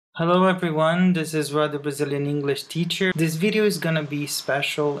Hello everyone, this is Rod, the Brazilian English teacher. This video is gonna be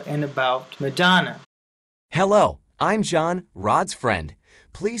special and about Madonna. Hello, I'm John, Rod's friend.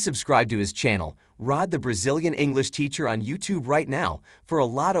 Please subscribe to his channel, Rod the Brazilian English Teacher on YouTube right now for a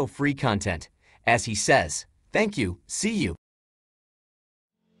lot of free content. As he says, thank you, see you.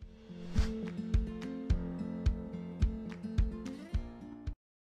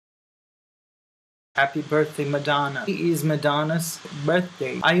 Happy birthday, Madonna. It is Madonna's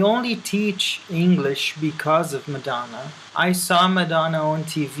birthday. I only teach English because of Madonna. I saw Madonna on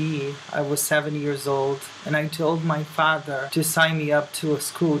TV. I was 7 years old and I told my father to sign me up to a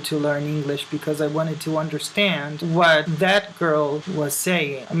school to learn English because I wanted to understand what that girl was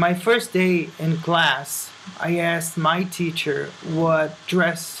saying. My first day in class, I asked my teacher what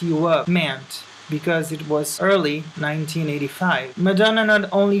dress you up meant, because it was early 1985. Madonna not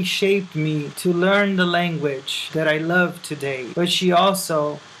only shaped me to learn the language that I love today, but she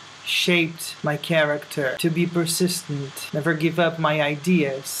also shaped my character to be persistent, never give up my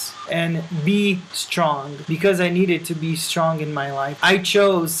ideas, and be strong, because I needed to be strong in my life. I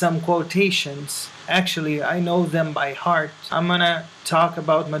chose some quotations. Actually, I know them by heart. I'm gonna talk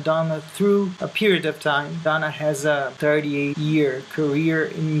about Madonna through a period of time. Madonna has a 38-year career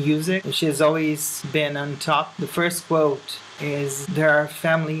in music, and she has always been on top. The first quote is, "There are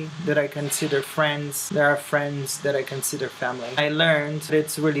family that I consider friends. There are friends that I consider family." I learned that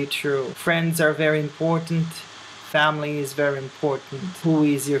it's really true. Friends are very important. Family is very important. Who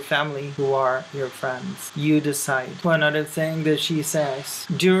is your family? Who are your friends? You decide. One other thing that she says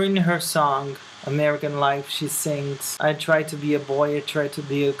during her song American Life, she sings, "I try to be a boy, I try to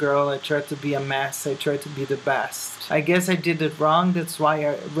be a girl, I try to be a mess, I try to be the best." I guess I did it wrong, that's why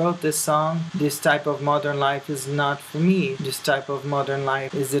I wrote this song. This type of modern life is not for me. This type of modern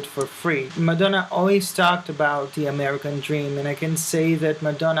life, is it for free? Madonna always talked about the American dream, and I can say that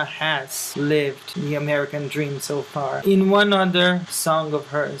Madonna has lived the American dream so far. In one other song of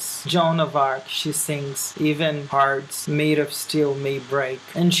hers, Joan of Arc, she sings, "Even hearts made of steel may break."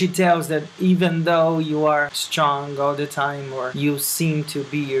 And she tells that even though you are strong all the time, or you seem to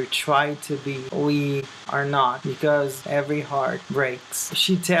be or try to be, we are not, because every heart breaks.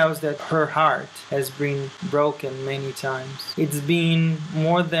 She tells that her heart has been broken many times. It's been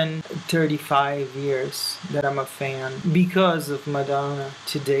more than 35 years that I'm a fan. Because of Madonna,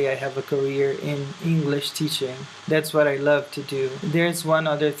 today I have a career in English teaching. That's what I love to do. There's one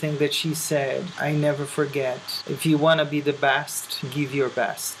other thing that she said, I never forget. If you want to be the best, give your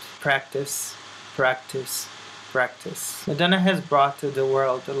best. Practice, practice, practice. Madonna has brought to the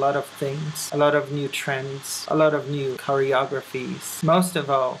world a lot of things, a lot of new trends, a lot of new choreographies. Most of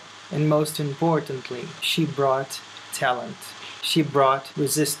all, and most importantly, she brought talent. She brought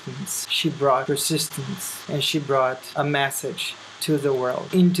resistance, she brought persistence, and she brought a message to the world.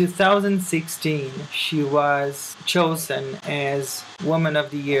 In 2016, she was chosen as Woman of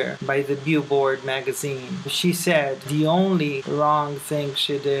the Year by the Billboard magazine. She said the only wrong thing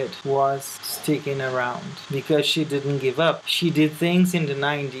she did was sticking around, because she didn't give up. She did things in the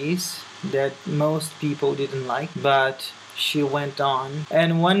 90s that most people didn't like, but she went on.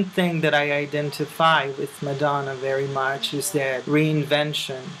 And one thing that I identify with Madonna very much is that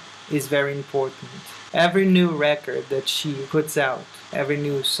reinvention is very important. Every new record that she puts out, every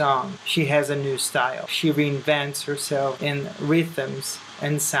new song, she has a new style. She reinvents herself in rhythms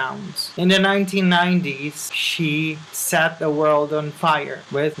and sounds. In the 1990s, she set the world on fire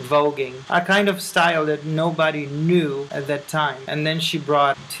with voguing, a kind of style that nobody knew at that time. And then she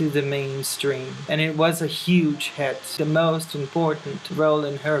brought to the mainstream, and it was a huge hit. The most important role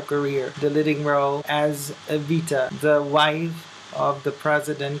in her career, the leading role as Evita, the wife of the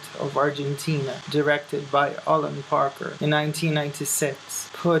President of Argentina, directed by Alan Parker in 1996,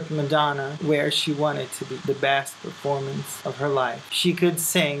 put Madonna where she wanted to be, the best performance of her life. She could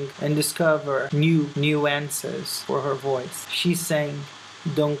sing and discover new nuances for her voice. She sang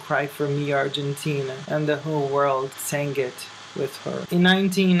 "Don't Cry for Me, Argentina," and the whole world sang it with her. In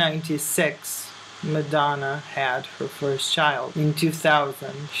 1996, Madonna had her first child. In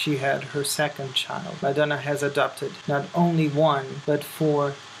 2000, she had her second child. Madonna has adopted not only one, but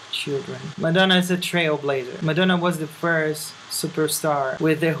 4 children. Madonna is a trailblazer. Madonna was the first superstar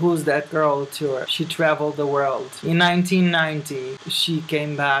with the Who's That Girl tour. She traveled the world. In 1990, she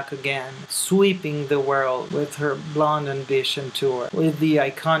came back again, sweeping the world with her Blonde Ambition tour, with the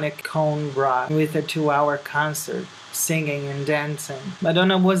iconic cone bra, with a 2-hour concert, singing and dancing.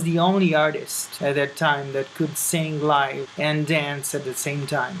 Madonna was the only artist at that time that could sing live and dance at the same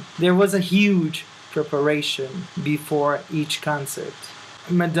time. There was a huge preparation before each concert.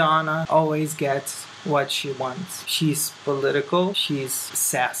 Madonna always gets what she wants. She's political, she's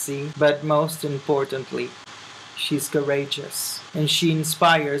sassy, but most importantly, she's courageous, and she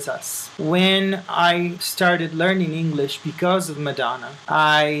inspires us. When I started learning English because of Madonna,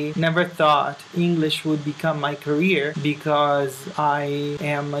 I never thought English would become my career, because I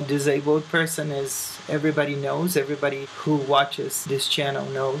am a disabled person, as everybody knows, everybody who watches this channel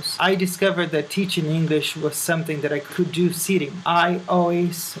knows. I discovered that teaching English was something that I could do sitting. I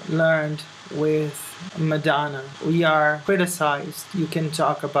always learned with Madonna. We are criticized, you can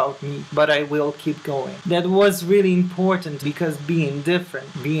talk about me, but I will keep going. That was really important, because being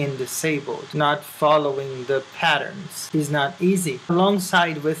different, being disabled, not following the patterns is not easy.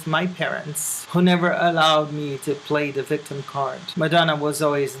 Alongside with my parents, who never allowed me to play the victim card, Madonna was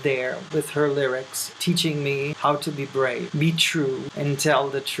always there with her lyrics, teaching me how to be brave, be true, and tell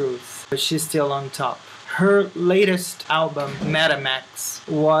the truth. But she's still on top. Her latest album, Madonna,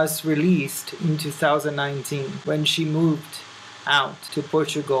 was released in 2019 when she moved out to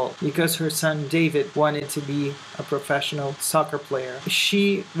Portugal because her son David wanted to be a professional soccer player.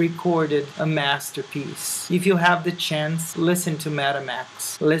 She recorded a masterpiece. If you have the chance, listen to Madonna,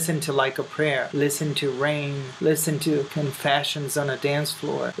 listen to Like a Prayer, listen to Rain, listen to Confessions on a Dance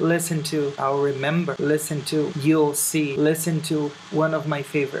Floor, listen to I'll Remember, listen to You'll See, listen to one of my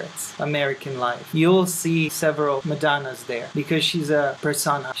favorites, American Life. You'll see several Madonnas there, because she's a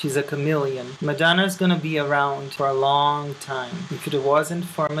persona, she's a chameleon. Madonna's gonna be around for a long time. If it wasn't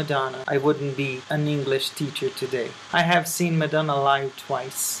for Madonna, I wouldn't be an English teacher today. I have seen Madonna live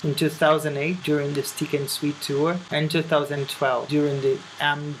twice, in 2008 during the Stick and Sweet tour, and 2012 during the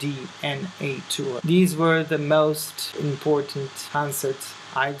MDNA tour. These were the most important concerts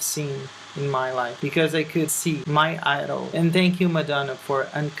I've seen in my life, because I could see my idol. And thank you, Madonna, for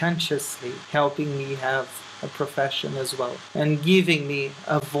unconsciously helping me have a profession as well, and giving me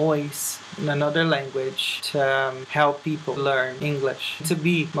a voice in another language to help people learn English, to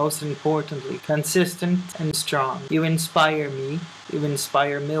be, most importantly, consistent and strong. You inspire me, you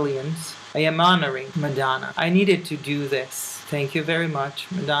inspire millions. I am honoring Madonna. I needed to do this. Thank you very much,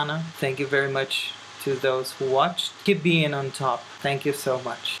 Madonna. Thank you very much to those who watched. Keep being on top. Thank you so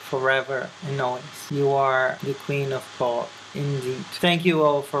much, forever and always. You are the queen of pop, indeed. Thank you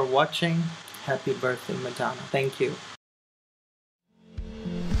all for watching. Happy birthday, Madonna. Thank you.